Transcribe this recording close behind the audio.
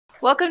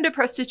Welcome to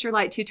Pro-Stitcher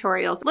Lite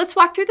tutorials. Let's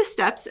walk through the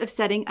steps of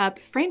setting up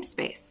frame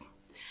space.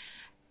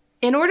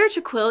 In order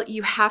to quilt,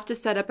 you have to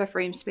set up a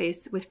frame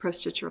space with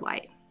Pro-Stitcher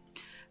Lite.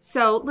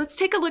 So let's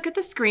take a look at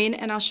the screen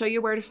and I'll show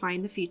you where to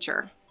find the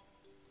feature.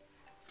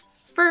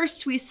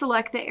 First, we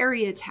select the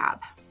Area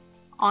tab.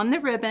 On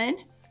the ribbon,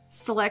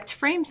 select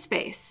Frame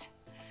Space.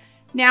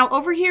 Now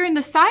over here in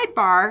the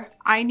sidebar,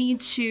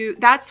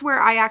 that's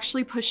where I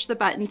actually push the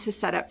button to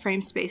set up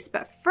frame space.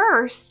 But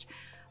first,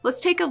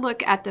 let's take a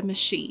look at the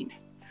machine.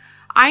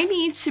 I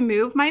need to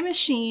move my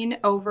machine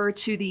over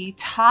to the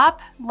top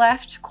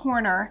left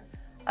corner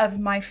of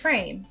my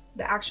frame,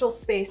 the actual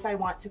space I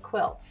want to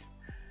quilt.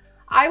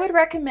 I would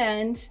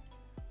recommend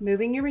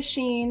moving your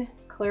machine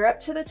clear up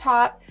to the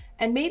top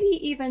and maybe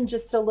even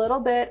just a little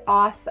bit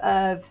off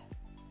of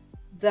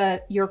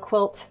your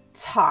quilt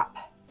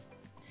top.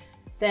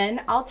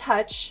 Then I'll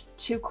touch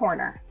to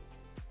corner.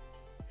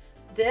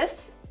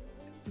 This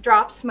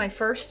drops my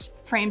first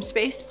frame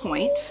space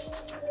point.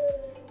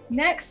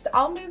 Next,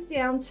 I'll move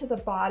down to the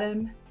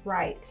bottom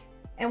right.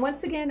 And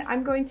once again,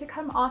 I'm going to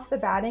come off the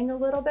batting a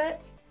little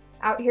bit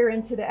out here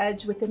into the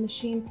edge with the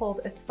machine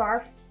pulled as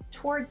far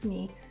towards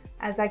me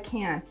as I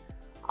can.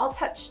 I'll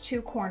touch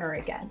to corner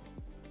again.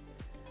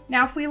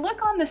 Now, if we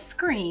look on the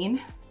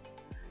screen,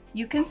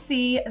 you can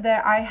see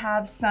that I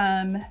have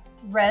some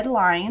red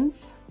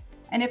lines.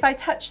 And if I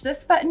touch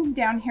this button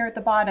down here at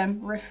the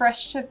bottom,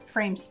 refresh to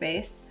frame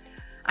space,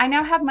 I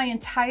now have my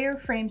entire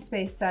frame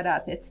space set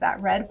up. It's that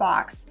red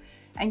box.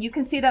 And you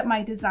can see that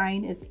my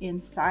design is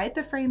inside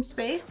the frame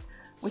space,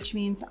 which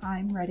means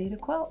I'm ready to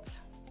quilt.